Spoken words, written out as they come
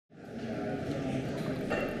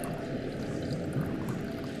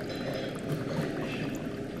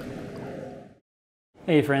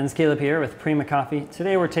Hey friends, Caleb here with Prima Coffee.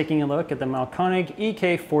 Today we're taking a look at the Mahlkonig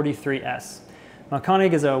EK43 S.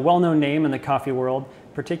 Mahlkonig is a well-known name in the coffee world,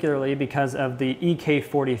 particularly because of the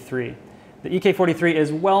EK43. The EK43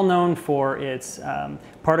 is well known for its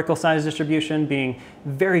particle size distribution being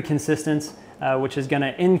very consistent, which is going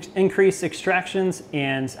to increase extractions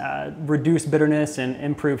and reduce bitterness and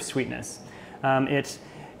improve sweetness. It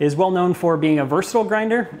is well known for being a versatile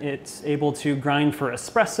grinder. It's able to grind for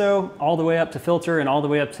espresso, all the way up to filter, and all the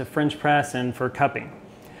way up to French press and for cupping.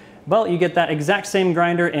 Well, you get that exact same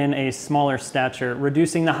grinder in a smaller stature,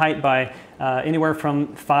 reducing the height by anywhere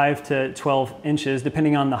from 5 to 12 inches,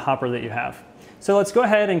 depending on the hopper that you have. So let's go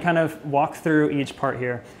ahead and kind of walk through each part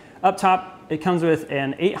here. Up top, it comes with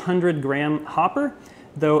an 800-gram hopper,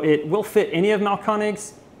 though it will fit any of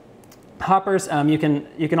Mahlkonig's hoppers. You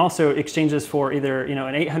can also exchange this for either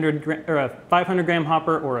an 800 or a 500-gram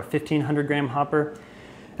hopper or a 1500-gram hopper.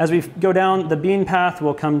 As we go down the bean path,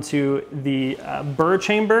 we'll come to the burr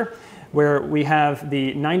chamber, where we have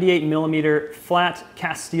the 98mm flat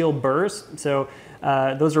cast steel burrs. So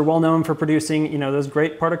those are well known for producing those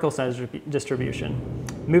great particle size distribution.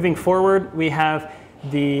 Moving forward, we have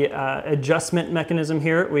the adjustment mechanism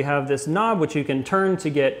here. We have this knob which you can turn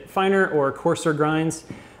to get finer or coarser grinds.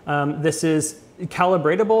 This is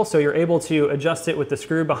calibratable, so you're able to adjust it with the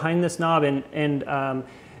screw behind this knob and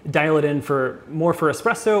dial it in for more for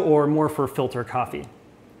espresso or more for filter coffee.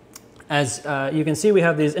 As you can see, we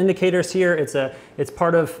have these indicators here. It's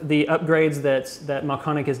part of the upgrades that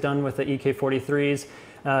Mahlkonig has done with the EK43s,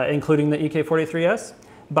 including the EK43 S.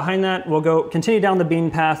 Behind that, we'll continue down the bean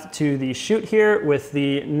path to the chute here with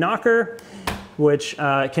the knocker, which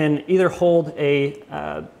can either hold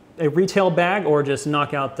a retail bag or just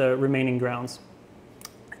knock out the remaining grounds.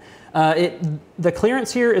 The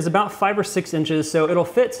clearance here is about 5 or 6 inches, so it'll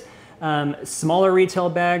fit smaller retail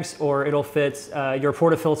bags, or it'll fit your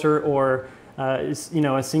portafilter or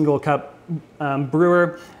a single cup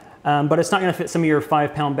brewer, but it's not going to fit some of your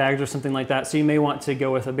 5-pound bags or something like that, so you may want to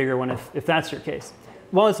go with a bigger one if that's your case.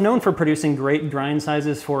 While it's known for producing great grind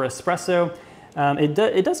sizes for espresso,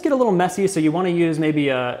 it does get a little messy, so you want to use maybe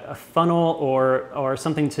a funnel or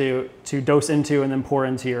something to dose into and then pour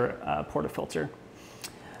into your portafilter.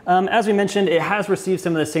 As we mentioned, it has received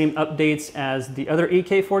some of the same updates as the other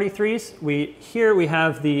EK43s. Here we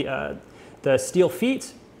have the steel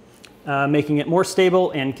feet, making it more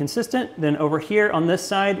stable and consistent. Then over here on this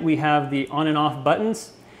side, we have the on and off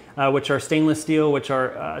buttons, which are stainless steel, which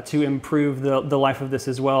are to improve the life of this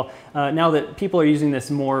as well, now that people are using this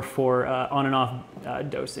more for on and off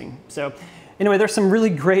dosing. So anyway, there's some really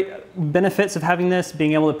great benefits of having this,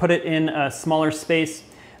 being able to put it in a smaller space.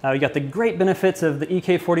 You got the great benefits of the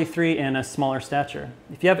EK43 and a smaller stature.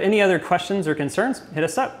 If you have any other questions or concerns, hit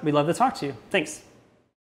us up. We'd love to talk to you. Thanks.